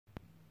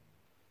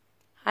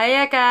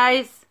Hiya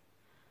guys,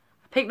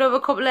 I picked up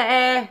a couple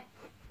of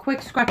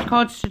quick scratch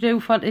cards to do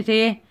for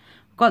today.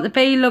 I've got the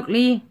Be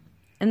Lucky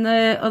and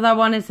the other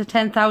one is the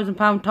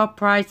 £10,000 top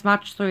prize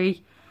match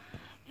 3.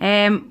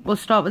 We'll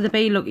start with the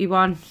Be Lucky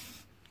one,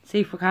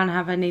 see if we can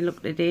have any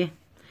luck today.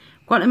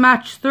 I've got to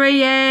match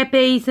 3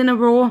 B's in a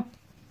row.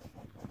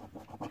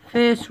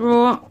 First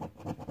row,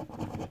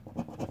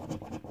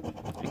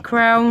 a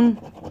crown,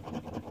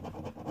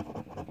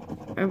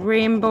 a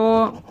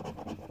rainbow,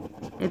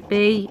 a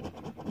B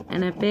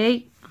and a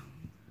B.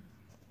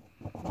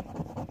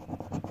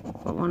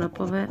 Got one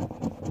above it.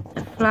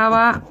 A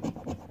flower,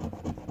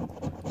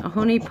 a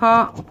honey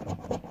pot,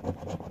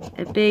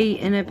 a B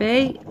and a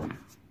B.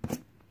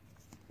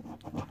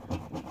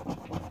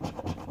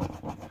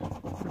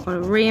 I've got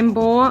a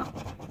rainbow,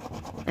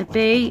 a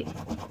B,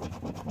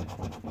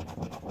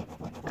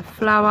 a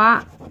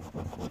flower,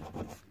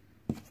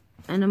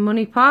 and a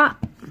money pot.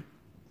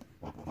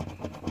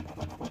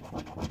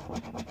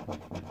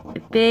 A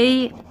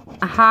B,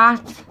 a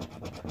hat,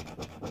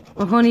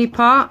 a honey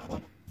pot,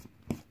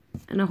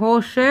 and a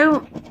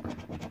horseshoe.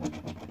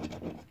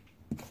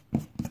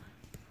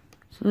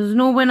 So there's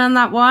no win on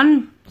that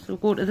one, so we'll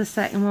go to the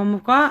second one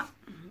we've got.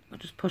 I'll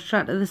just push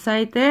that to the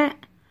side there,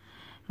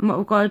 and what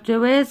we've got to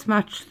do is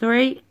match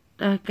 3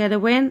 to get a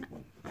win.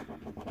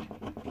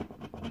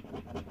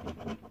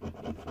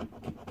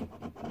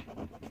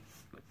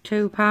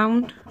 £2,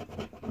 £30,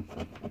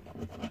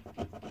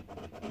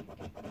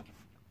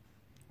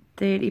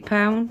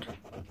 £20,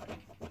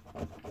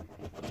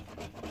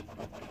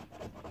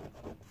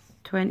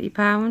 £20,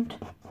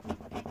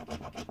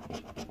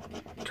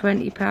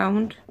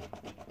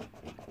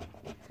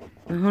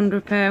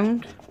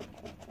 £100,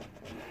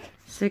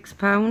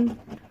 £6,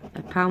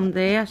 a pound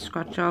there,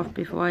 scratch off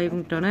before I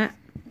even done it,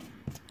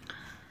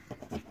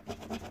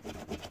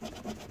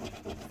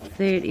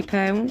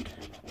 £30.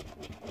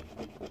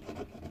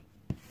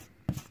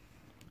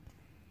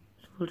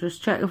 So we'll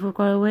just check if we've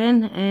got a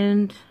win,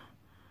 and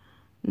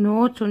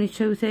no, it's only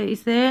 2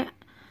 30s there,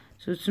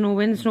 so it's no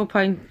win. There's no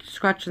point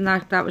scratching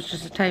that. That was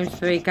just a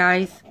 ×3,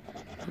 guys.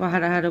 If I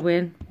had a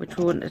win, which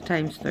we wouldn't have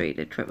 ×3,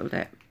 they tripled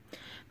it.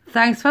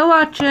 Thanks for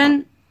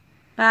watching.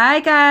 Bye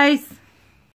guys.